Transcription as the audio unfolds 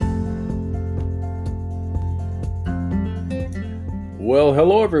Well,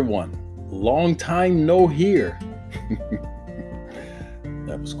 hello everyone. Long time no hear.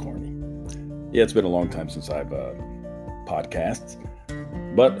 That was corny. Yeah, it's been a long time since I've podcasted,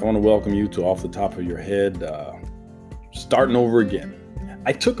 but I want to welcome you to Off the Top of Your Head, starting over again.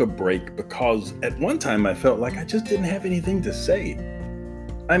 I took a break because at one time I felt like I just didn't have anything to say.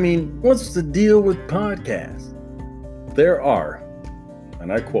 I mean, what's the deal with podcasts? There are,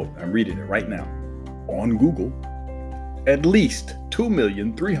 and I quote, I'm reading it right now, on Google, at least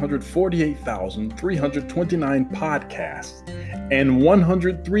 2,348,329 podcasts and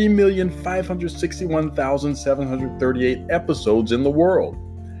 103,561,738 episodes in the world.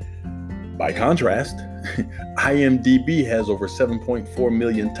 By contrast, IMDb has over 7.4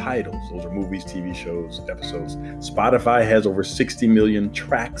 million titles. Those are movies, TV shows, episodes. Spotify has over 60 million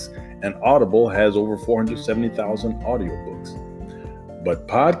tracks, and Audible has over 470,000 audiobooks. But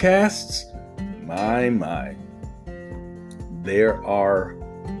podcasts, my. There are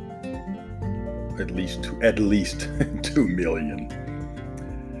at least 2 million.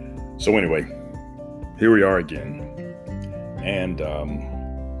 So anyway, here we are again. And I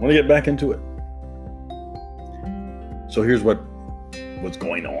want to get back into it. So here's what's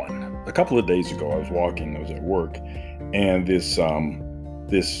going on. A couple of days ago, I was at work, and this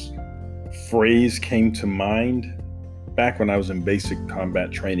phrase came to mind back when I was in basic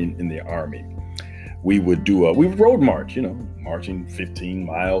combat training in the Army. We would road march, marching 15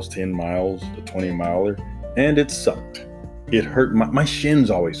 miles, 10 miles, a 20 miler, and it sucked. It hurt. My shins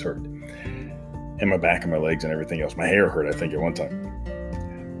always hurt, and my back and my legs and everything else. My hair hurt, I think, at one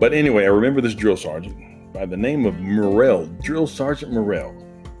time. But anyway, I remember this drill sergeant by the name of Morrell, Drill Sergeant Morrell.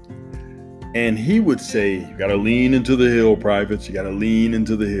 And he would say, you got to lean into the hill, privates. You got to lean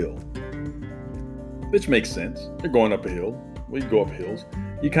into the hill. Which makes sense. You're going up a hill. Well, you go up hills.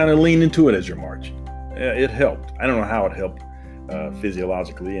 You kind of lean into it as you're marching. It helped. I don't know how it helped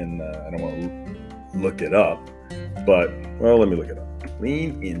physiologically, and I don't want to look it up. But, well, let me look it up.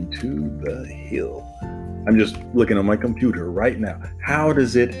 Lean into the hill. I'm just looking on my computer right now. How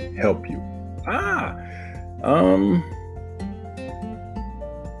does it help you?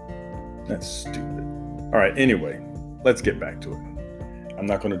 That's stupid. All right, anyway, let's get back to it. I'm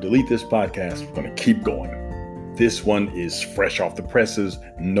not going to delete this podcast. We're going to keep going. This one is fresh off the presses,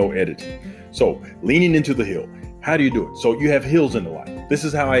 no editing. So, leaning into the hill. How do you do it? So you have hills in the life. This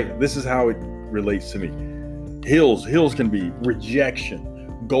is how it relates to me. Hills can be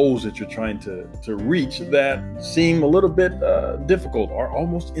rejection, goals that you're trying to reach that seem a little bit difficult or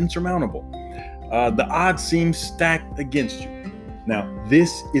almost insurmountable. The odds seem stacked against you. Now,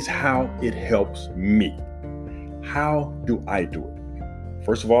 this is how it helps me. How do I do it?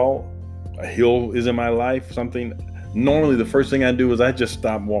 First of all, a hill is in my life, something. Normally, the first thing I do is I just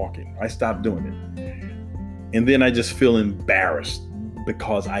stop walking. I stop doing it. And then I just feel embarrassed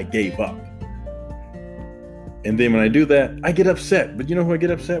because I gave up. And then when I do that, I get upset. But you know who I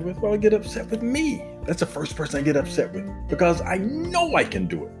get upset with? Well, I get upset with me. That's the first person I get upset with because I know I can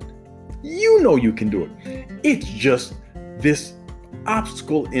do it. You know you can do it. It's just this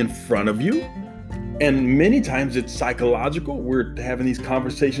obstacle in front of you. And many times it's psychological. We're having these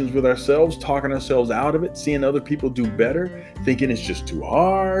conversations with ourselves, talking ourselves out of it, seeing other people do better, thinking it's just too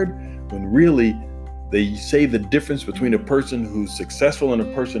hard, when really they say the difference between a person who's successful and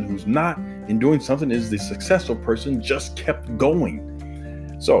a person who's not in doing something is the successful person just kept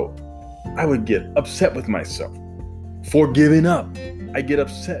going. So I would get upset with myself for giving up. I get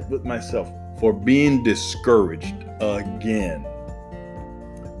upset with myself for being discouraged again.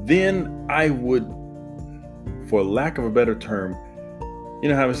 Then I would, for lack of a better term, you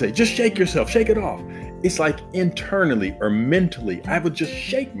know how I would say, just shake yourself, shake it off. It's like internally or mentally, I would just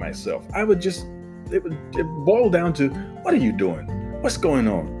shake myself. It would boil down to, what are you doing? What's going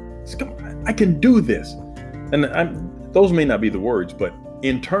on? I can do this. And those may not be the words, but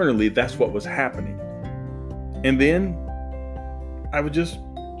internally, that's what was happening. And then I would just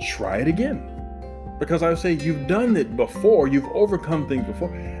try it again. Because I would say, you've done it before, you've overcome things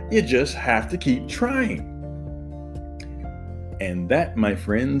before. You just have to keep trying. And that, my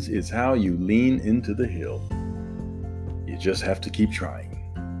friends, is how you lean into the hill. You just have to keep trying.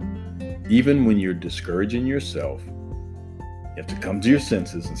 Even when you're discouraging yourself, you have to come to your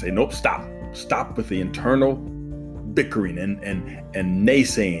senses and say, nope, stop. Stop with the internal bickering and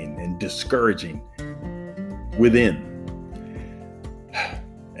naysaying and discouraging within.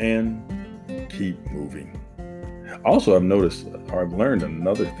 And keep moving. Also, I've learned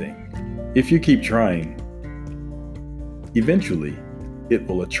another thing. If you keep trying, eventually it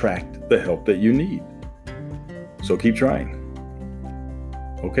will attract the help that you need. So keep trying.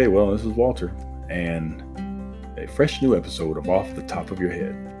 Okay, well, this is Walter, and a fresh new episode of Off the Top of Your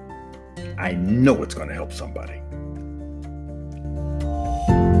Head. I know it's going to help somebody.